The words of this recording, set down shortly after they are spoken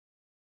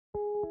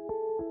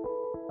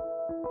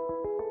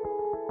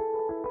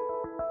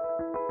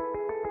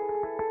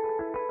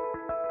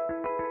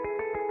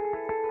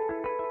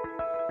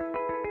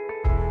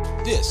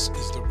This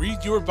is the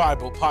Read Your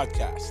Bible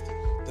podcast,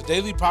 the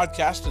daily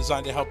podcast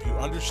designed to help you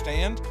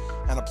understand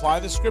and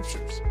apply the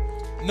scriptures.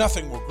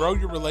 Nothing will grow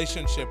your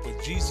relationship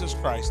with Jesus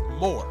Christ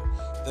more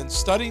than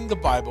studying the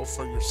Bible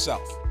for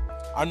yourself.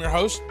 I'm your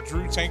host,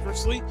 Drew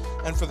Tankersley,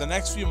 and for the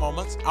next few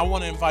moments, I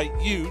want to invite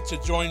you to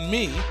join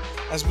me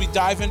as we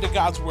dive into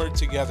God's Word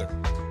together.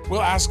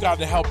 We'll ask God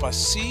to help us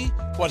see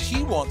what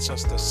He wants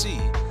us to see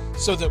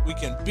so that we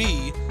can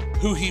be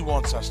who He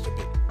wants us to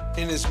be.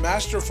 In his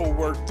masterful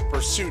work, The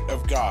Pursuit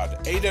of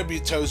God,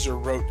 A.W. Tozer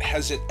wrote,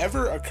 "Has it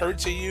ever occurred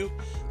to you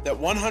that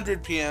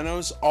 100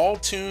 pianos, all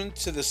tuned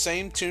to the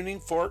same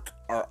tuning fork,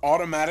 are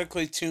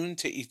automatically tuned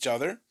to each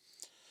other?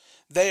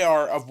 They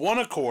are of one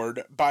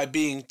accord by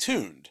being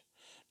tuned,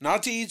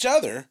 not to each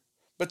other,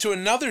 but to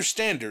another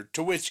standard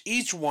to which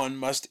each one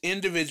must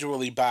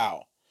individually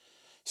bow.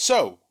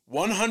 So,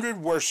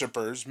 100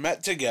 worshipers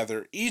met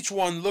together, each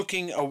one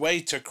looking away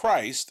to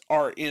Christ,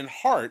 are in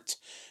heart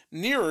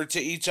nearer to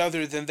each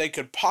other than they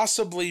could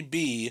possibly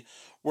be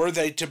were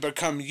they to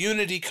become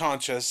unity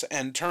conscious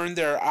and turn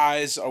their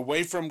eyes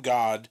away from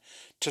God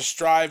to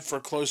strive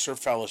for closer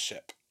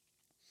fellowship."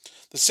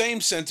 The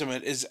same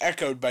sentiment is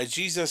echoed by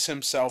Jesus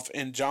himself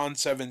in John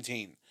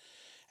 17,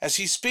 as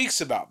he speaks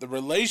about the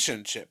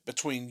relationship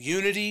between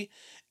unity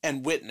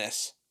and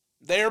witness.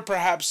 They are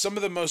perhaps some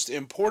of the most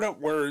important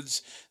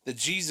words that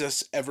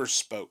Jesus ever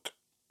spoke.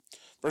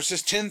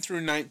 Verses 10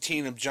 through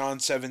 19 of John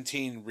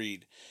 17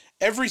 read,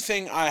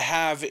 "Everything I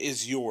have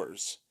is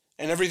yours,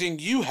 and everything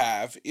you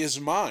have is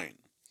mine,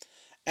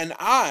 and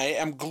I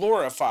am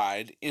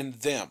glorified in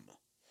them.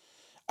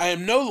 I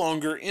am no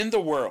longer in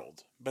the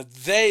world, but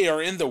they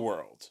are in the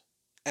world,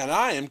 and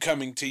I am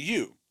coming to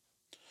you.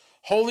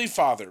 Holy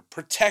Father,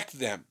 protect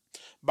them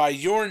by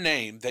your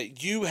name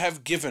that you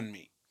have given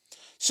me,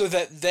 so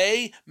that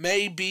they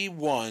may be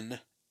one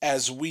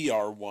as we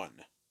are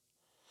one.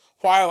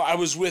 While I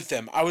was with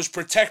them, I was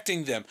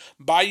protecting them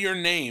by your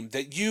name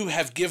that you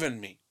have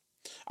given me.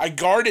 I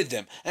guarded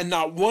them, and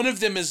not one of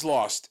them is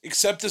lost,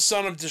 except the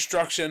son of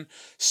destruction,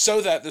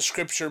 so that the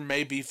scripture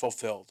may be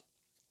fulfilled.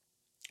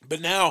 But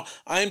now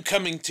I am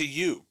coming to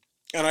you,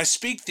 and I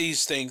speak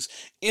these things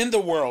in the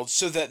world,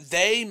 so that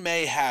they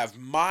may have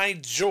my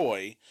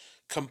joy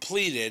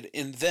completed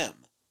in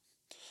them.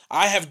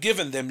 I have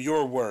given them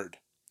your word.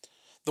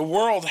 The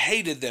world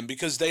hated them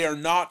because they are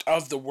not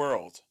of the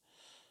world,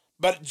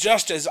 but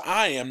just as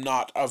I am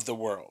not of the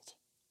world.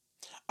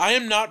 I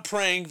am not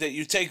praying that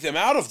you take them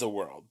out of the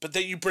world, but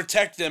that you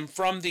protect them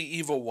from the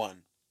evil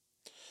one.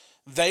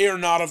 They are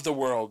not of the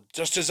world,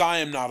 just as I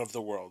am not of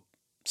the world.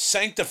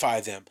 Sanctify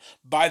them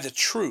by the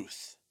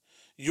truth.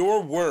 Your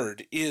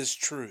word is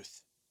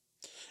truth.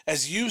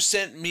 As you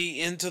sent me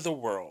into the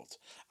world,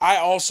 I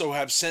also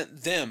have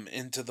sent them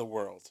into the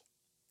world.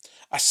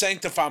 I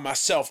sanctify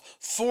myself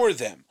for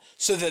them,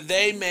 so that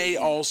they may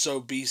also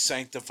be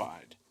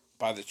sanctified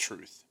by the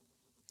truth."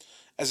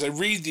 As I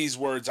read these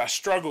words, I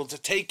struggle to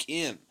take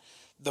in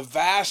the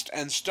vast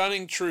and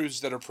stunning truths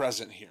that are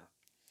present here.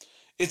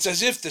 It's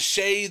as if the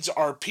shades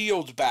are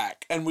peeled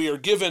back and we are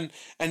given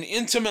an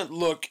intimate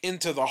look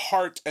into the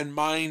heart and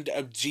mind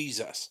of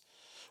Jesus,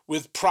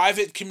 with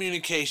private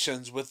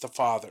communications with the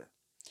Father,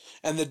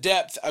 and the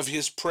depth of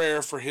his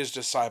prayer for his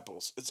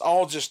disciples. It's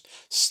all just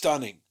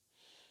stunning.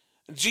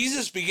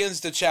 Jesus begins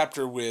the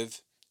chapter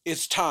with,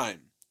 "It's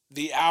time.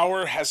 The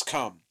hour has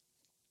come."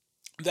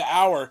 The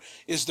hour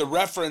is the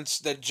reference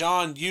that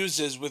John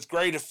uses with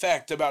great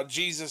effect about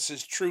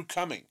Jesus' true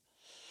coming,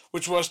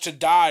 which was to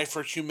die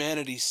for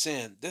humanity's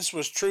sin. This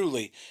was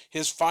truly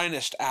his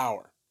finest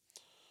hour.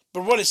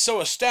 But what is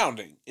so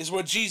astounding is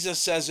what Jesus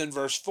says in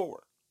verse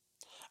 4.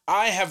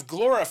 "I have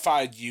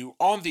glorified you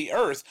on the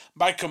earth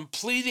by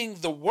completing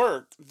the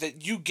work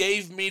that you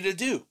gave me to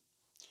do."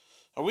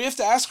 Now we have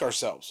to ask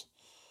ourselves,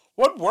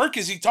 what work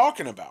is he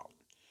talking about?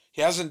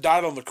 He hasn't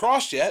died on the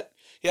cross yet.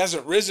 He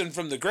hasn't risen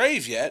from the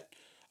grave yet.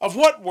 Of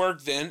what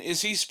work, then,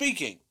 is he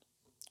speaking?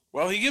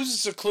 Well, he gives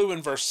us a clue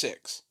in verse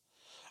 6.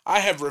 "I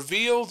have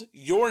revealed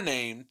your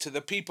name to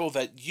the people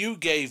that you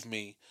gave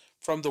me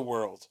from the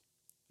world.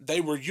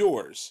 They were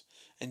yours,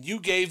 and you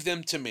gave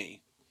them to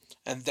me,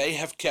 and they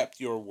have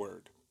kept your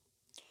word."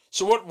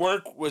 So what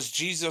work was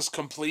Jesus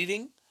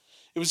completing?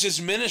 It was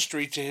his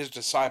ministry to his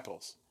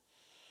disciples.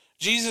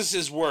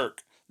 Jesus'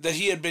 work that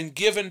he had been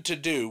given to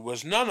do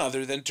was none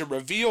other than to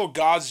reveal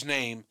God's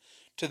name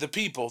to the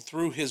people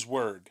through his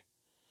word.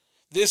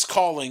 This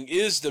calling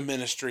is the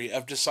ministry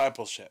of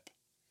discipleship.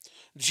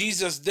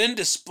 Jesus then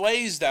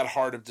displays that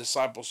heart of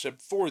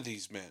discipleship for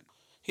these men.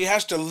 He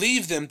has to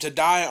leave them to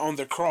die on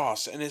the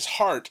cross, and his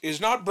heart is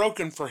not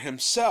broken for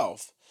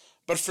himself,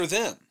 but for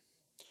them.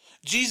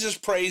 Jesus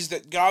prays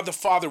that God the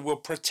Father will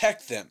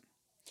protect them.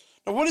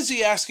 Now, what is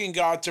he asking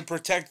God to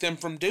protect them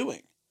from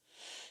doing?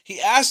 He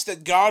asks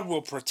that God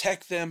will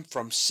protect them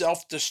from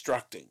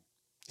self-destructing.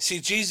 See,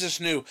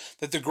 Jesus knew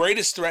that the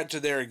greatest threat to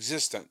their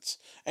existence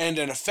and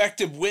an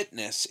effective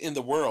witness in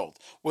the world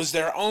was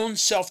their own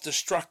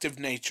self-destructive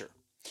nature.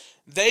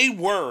 They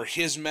were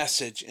his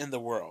message in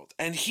the world,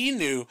 and he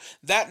knew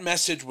that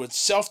message would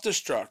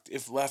self-destruct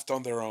if left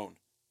on their own.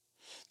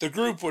 The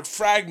group would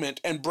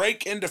fragment and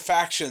break into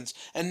factions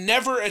and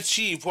never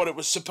achieve what it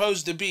was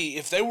supposed to be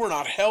if they were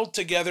not held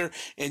together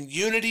in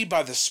unity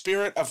by the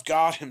Spirit of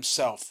God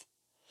Himself.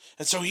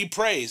 And so he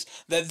prays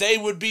that they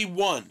would be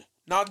one,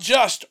 not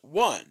just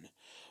one,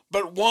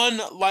 but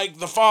one like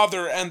the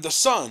Father and the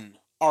Son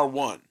are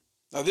one.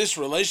 Now, this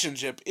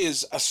relationship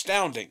is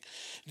astounding.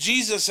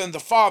 Jesus and the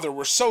Father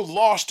were so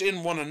lost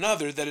in one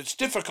another that it's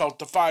difficult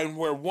to find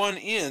where one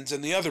ends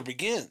and the other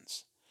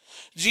begins.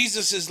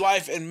 Jesus'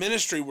 life and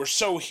ministry were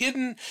so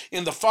hidden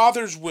in the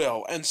Father's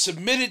will and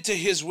submitted to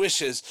His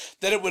wishes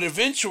that it would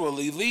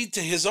eventually lead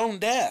to His own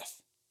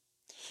death.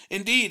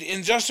 Indeed,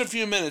 in just a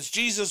few minutes,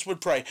 Jesus would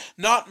pray,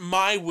 "Not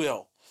my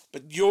will,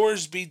 but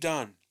yours be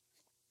done."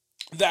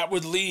 That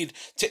would lead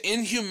to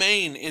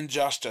inhumane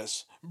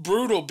injustice,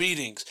 brutal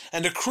beatings,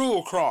 and a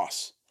cruel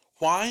cross.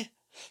 Why?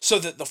 So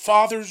that the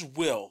Father's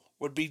will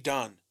would be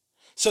done,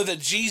 so that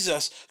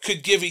Jesus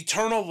could give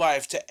eternal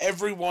life to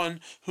everyone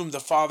whom the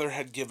Father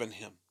had given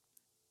Him.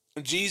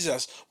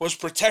 Jesus was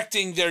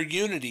protecting their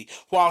unity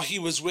while He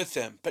was with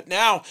them, but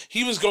now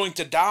He was going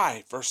to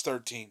die, verse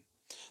 13.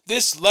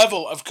 This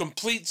level of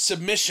complete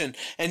submission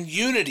and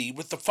unity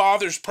with the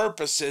Father's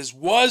purposes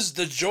was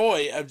the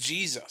joy of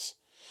Jesus.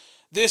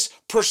 This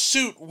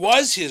pursuit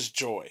was His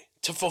joy,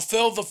 to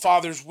fulfill the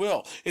Father's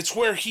will. It's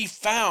where He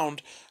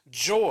found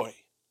joy.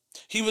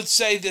 He would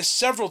say this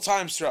several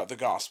times throughout the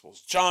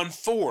Gospels. John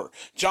 4,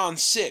 John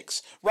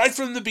 6, right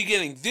from the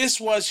beginning, this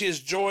was His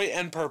joy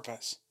and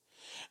purpose.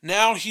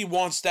 Now He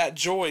wants that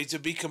joy to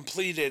be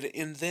completed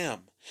in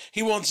them.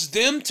 He wants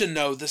them to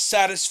know the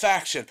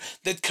satisfaction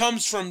that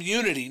comes from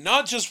unity,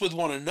 not just with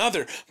one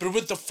another, but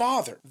with the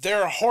Father.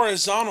 Their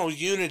horizontal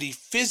unity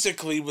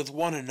physically with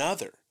one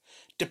another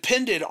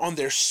depended on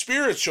their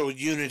spiritual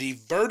unity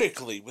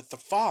vertically with the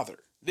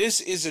Father.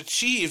 This is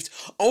achieved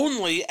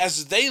only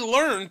as they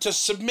learn to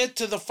submit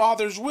to the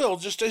Father's will,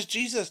 just as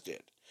Jesus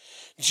did.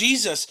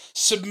 Jesus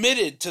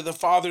submitted to the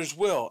Father's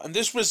will, and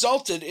this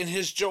resulted in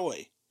His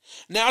joy.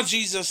 Now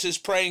Jesus is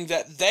praying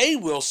that they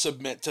will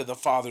submit to the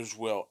Father's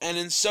will, and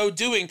in so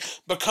doing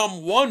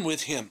become one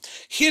with Him,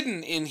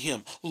 hidden in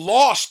Him,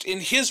 lost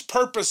in His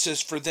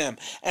purposes for them,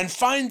 and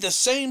find the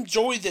same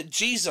joy that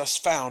Jesus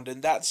found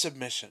in that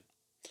submission.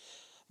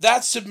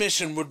 That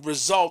submission would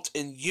result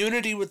in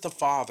unity with the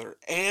Father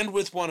and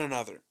with one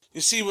another.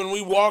 You see, when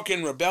we walk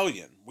in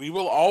rebellion, we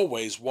will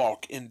always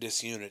walk in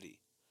disunity.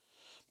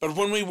 But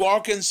when we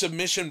walk in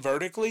submission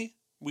vertically,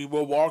 we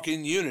will walk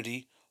in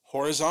unity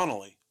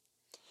horizontally.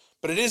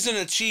 But it isn't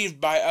achieved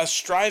by us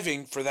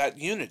striving for that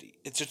unity.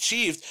 It's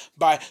achieved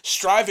by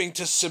striving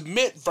to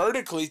submit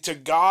vertically to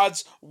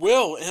God's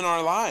will in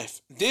our life.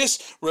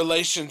 This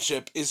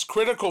relationship is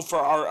critical for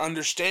our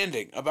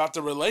understanding about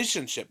the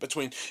relationship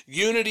between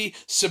unity,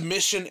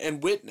 submission,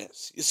 and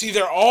witness. You see,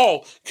 they're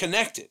all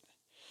connected.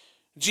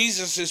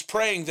 Jesus is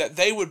praying that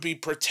they would be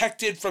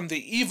protected from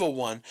the evil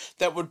one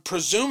that would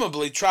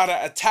presumably try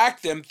to attack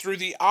them through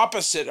the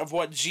opposite of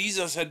what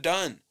Jesus had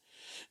done.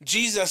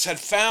 Jesus had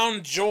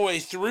found joy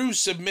through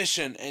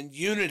submission and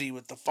unity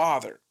with the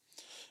Father.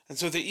 And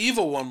so the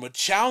evil one would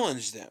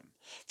challenge them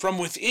from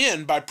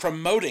within by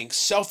promoting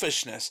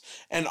selfishness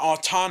and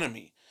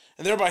autonomy,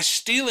 and thereby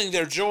stealing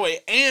their joy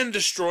and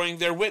destroying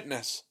their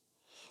witness.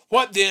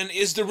 What then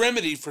is the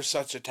remedy for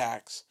such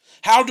attacks?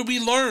 How do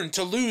we learn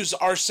to lose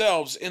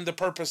ourselves in the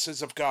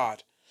purposes of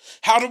God?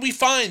 How do we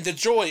find the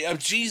joy of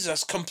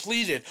Jesus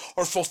completed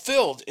or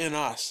fulfilled in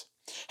us?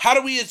 How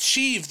do we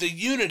achieve the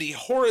unity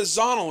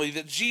horizontally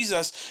that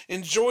Jesus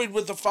enjoyed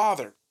with the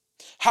Father?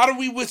 How do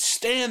we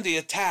withstand the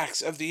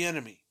attacks of the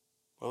enemy?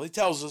 Well, He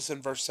tells us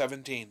in verse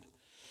 17,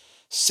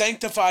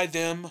 "Sanctify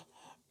them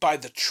by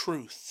the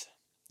truth.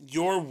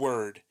 Your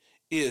word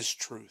is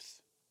truth."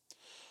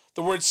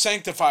 The word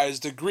sanctify is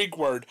the Greek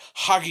word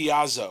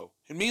hagiazo.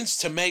 It means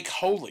to make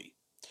holy,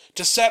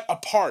 to set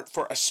apart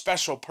for a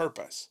special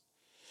purpose.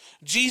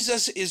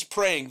 Jesus is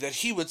praying that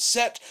He would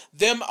set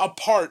them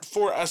apart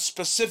for a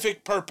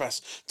specific purpose,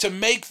 to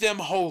make them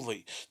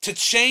holy, to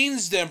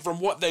change them from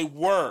what they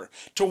were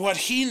to what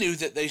He knew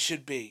that they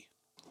should be.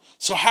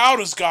 So how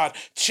does God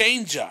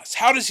change us?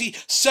 How does He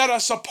set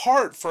us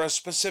apart for a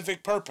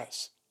specific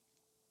purpose?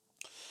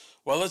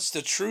 Well, it's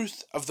the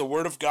truth of the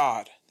Word of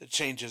God that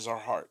changes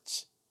our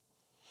hearts.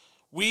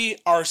 We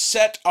are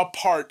set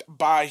apart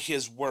by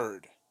His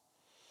Word.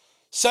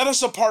 Set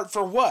us apart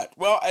for what?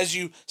 Well, as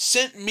you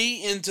sent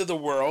me into the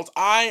world,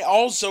 I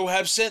also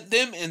have sent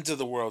them into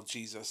the world,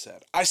 Jesus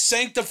said. I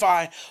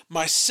sanctify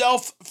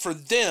myself for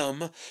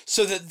them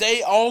so that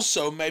they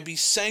also may be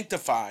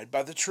sanctified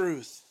by the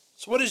truth.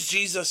 So what is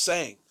Jesus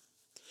saying?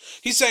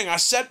 He's saying, I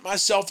set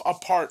myself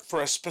apart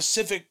for a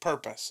specific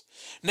purpose,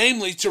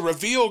 namely to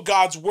reveal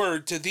God's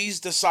word to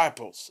these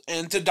disciples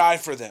and to die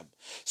for them,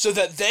 so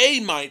that they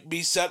might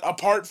be set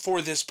apart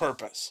for this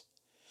purpose.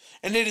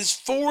 And it is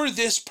for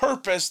this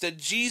purpose that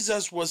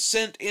Jesus was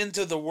sent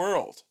into the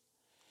world.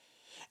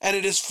 And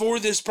it is for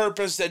this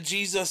purpose that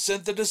Jesus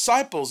sent the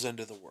disciples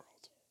into the world.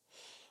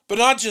 But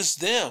not just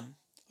them.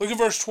 Look at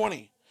verse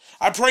 20.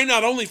 I pray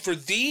not only for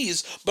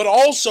these, but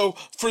also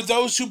for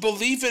those who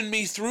believe in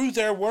me through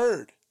their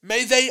word,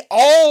 May they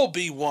all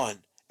be one,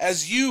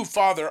 as you,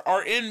 Father,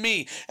 are in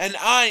me, and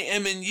I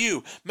am in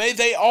you. May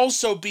they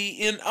also be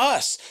in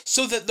us,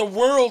 so that the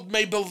world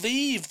may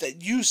believe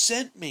that you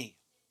sent me.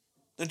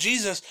 And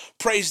Jesus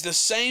prays the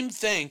same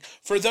thing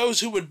for those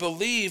who would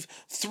believe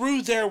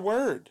through their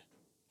word.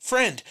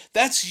 Friend,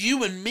 that's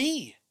you and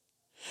me.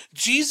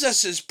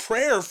 Jesus'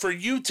 prayer for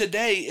you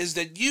today is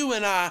that you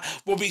and I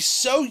will be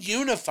so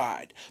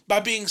unified by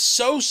being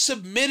so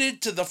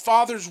submitted to the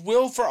Father's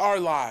will for our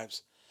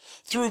lives,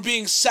 through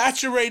being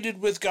saturated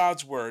with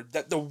God's word,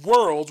 that the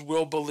world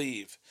will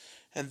believe.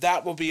 And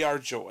that will be our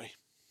joy.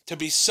 To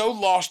be so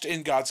lost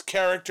in God's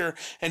character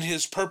and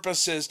his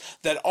purposes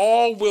that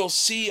all will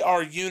see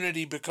our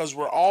unity because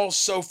we're all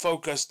so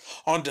focused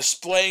on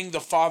displaying the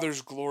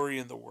Father's glory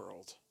in the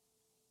world.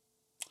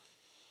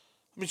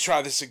 Let me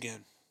try this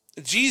again.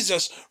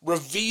 Jesus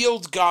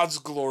revealed God's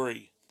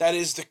glory, that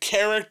is, the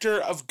character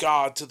of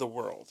God, to the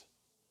world.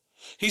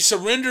 He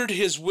surrendered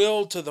his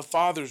will to the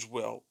Father's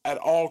will at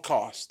all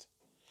cost,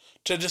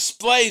 to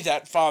display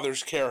that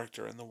Father's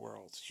character in the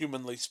world,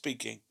 humanly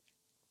speaking.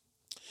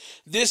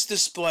 This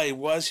display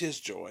was his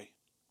joy.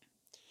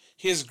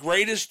 His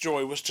greatest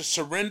joy was to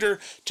surrender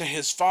to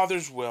his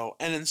Father's will,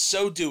 and in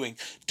so doing,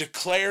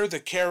 declare the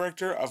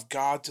character of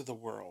God to the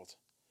world.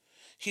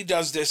 He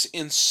does this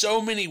in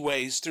so many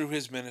ways through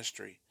his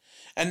ministry.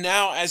 And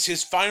now, as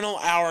his final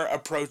hour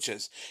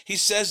approaches, he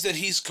says that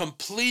he's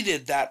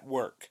completed that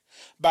work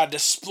by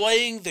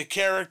displaying the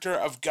character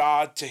of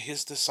God to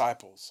his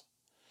disciples.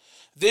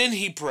 Then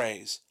he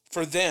prays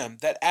for them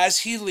that as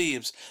he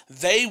leaves,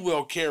 they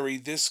will carry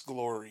this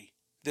glory,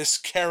 this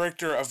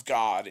character of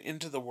God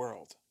into the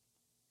world,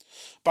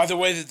 by the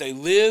way that they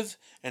live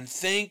and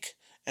think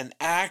and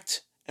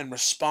act and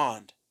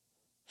respond.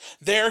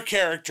 Their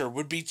character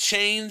would be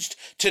changed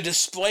to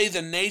display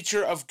the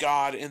nature of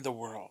God in the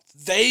world.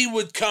 They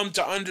would come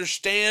to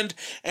understand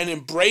and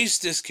embrace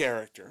this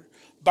character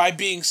by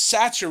being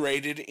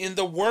saturated in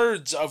the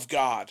words of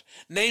God,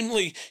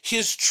 namely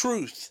his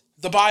truth,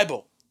 the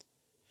Bible.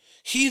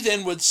 He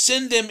then would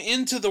send them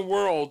into the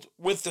world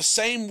with the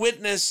same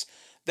witness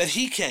that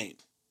he came,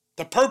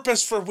 the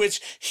purpose for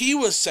which he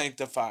was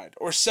sanctified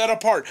or set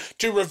apart,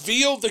 to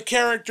reveal the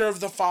character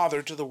of the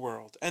Father to the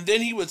world. And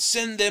then he would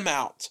send them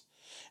out,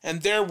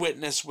 and their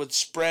witness would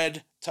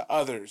spread to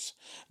others,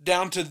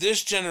 down to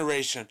this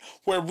generation,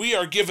 where we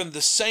are given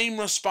the same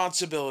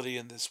responsibility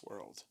in this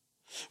world.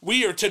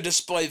 We are to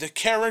display the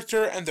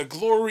character and the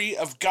glory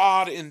of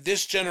God in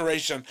this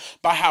generation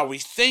by how we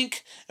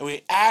think and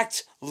we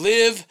act,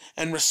 live,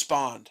 and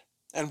respond.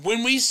 And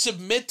when we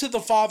submit to the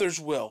Father's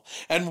will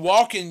and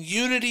walk in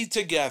unity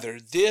together,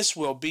 this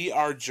will be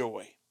our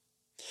joy.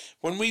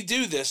 When we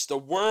do this, the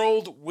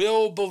world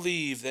will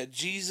believe that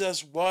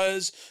Jesus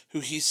was who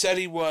he said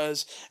he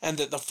was, and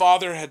that the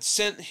Father had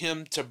sent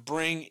him to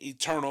bring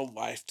eternal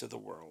life to the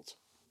world.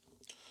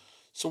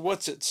 So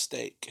what's at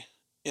stake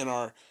in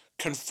our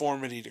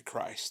conformity to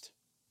Christ?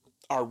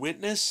 Our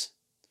witness,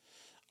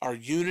 our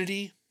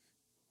unity,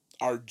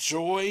 our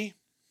joy,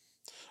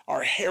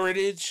 our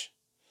heritage,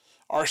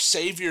 our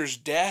Savior's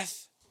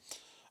death,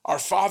 our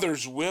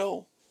Father's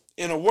will.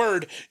 In a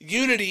word,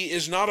 unity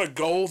is not a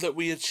goal that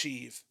we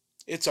achieve.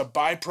 It's a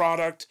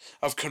byproduct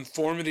of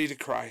conformity to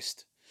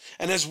Christ.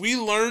 And as we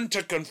learn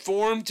to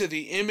conform to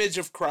the image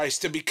of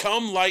Christ, to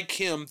become like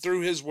him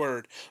through his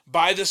word,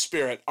 by the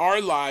Spirit,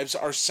 our lives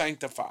are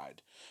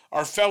sanctified.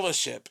 Our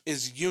fellowship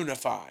is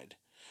unified.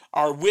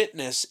 Our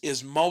witness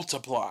is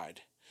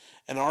multiplied.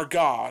 And our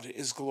God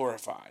is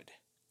glorified.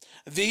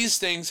 These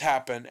things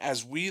happen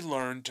as we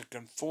learn to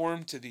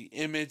conform to the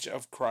image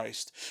of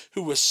Christ,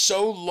 who was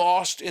so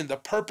lost in the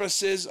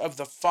purposes of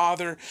the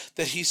Father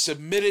that he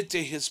submitted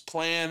to his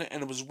plan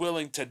and was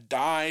willing to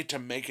die to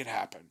make it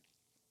happen.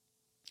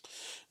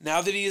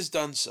 Now that he has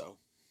done so,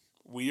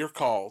 we are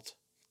called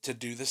to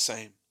do the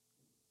same.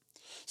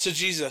 So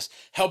Jesus,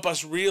 help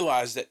us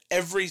realize that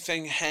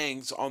everything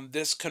hangs on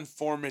this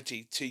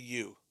conformity to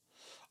you.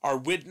 Our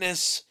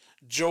witness,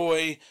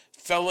 joy,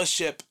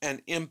 fellowship,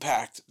 and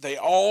impact, they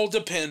all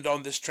depend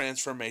on this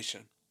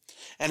transformation.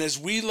 And as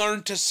we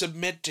learn to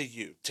submit to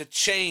you, to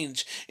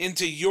change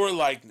into your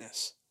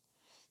likeness,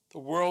 the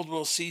world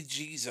will see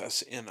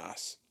Jesus in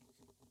us.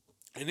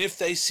 And if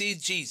they see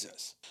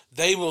Jesus,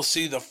 they will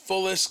see the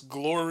fullest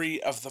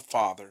glory of the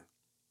Father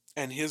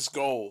and his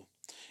goal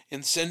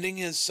in sending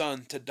his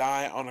Son to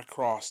die on a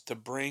cross to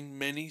bring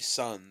many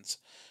sons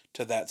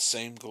to that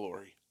same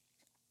glory.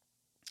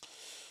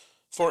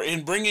 For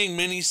in bringing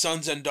many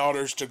sons and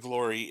daughters to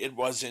glory, it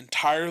was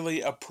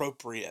entirely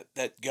appropriate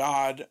that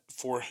God,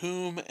 for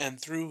whom and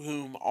through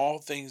whom all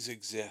things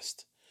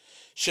exist,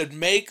 should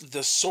make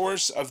the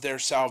source of their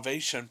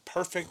salvation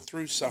perfect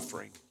through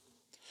suffering.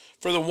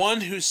 For the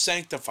one who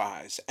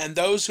sanctifies and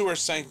those who are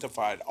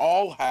sanctified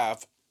all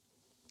have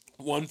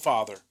one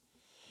Father.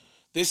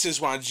 This is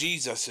why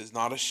Jesus is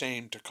not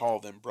ashamed to call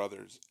them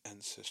brothers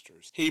and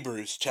sisters.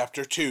 Hebrews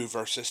chapter 2,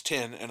 verses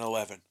 10 and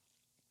 11.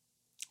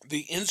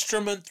 The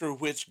instrument through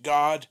which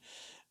God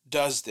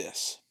does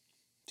this,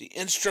 the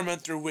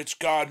instrument through which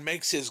God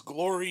makes his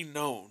glory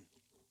known,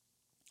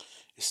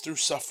 is through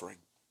suffering.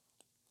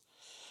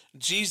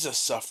 Jesus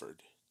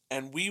suffered,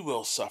 and we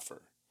will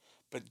suffer,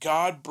 but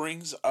God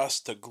brings us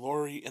the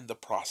glory in the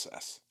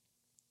process.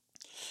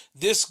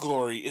 This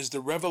glory is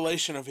the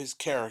revelation of his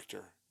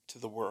character to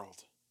the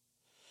world.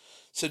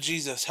 So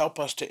Jesus, help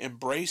us to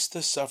embrace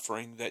the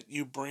suffering that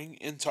you bring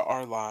into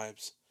our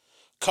lives,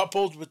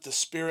 coupled with the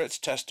Spirit's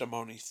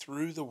testimony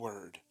through the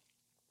Word,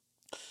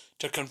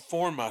 to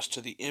conform us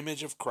to the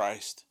image of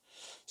Christ,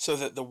 so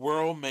that the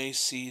world may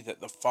see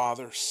that the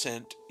Father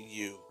sent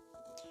you,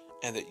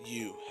 and that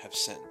you have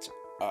sent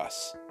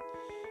us.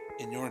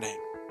 In your name,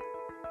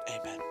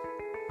 amen.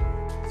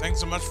 Thanks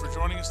so much for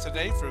joining us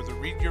today for the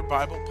Read Your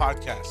Bible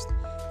podcast.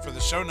 For the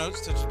show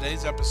notes to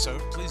today's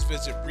episode, please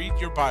visit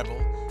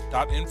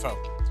readyourbible.info.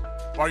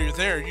 While you're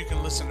there, you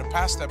can listen to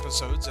past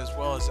episodes as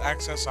well as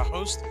access a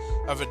host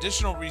of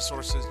additional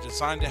resources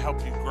designed to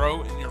help you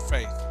grow in your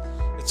faith.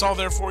 It's all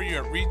there for you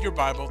at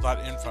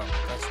readyourbible.info.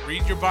 That's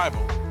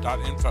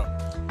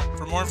readyourbible.info.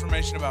 For more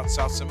information about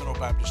South Seminole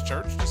Baptist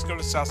Church, just go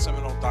to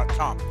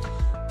southseminole.com.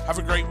 Have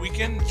a great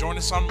weekend. Join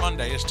us on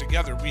Monday as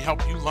together we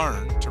help you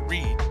learn to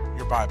read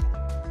your Bible.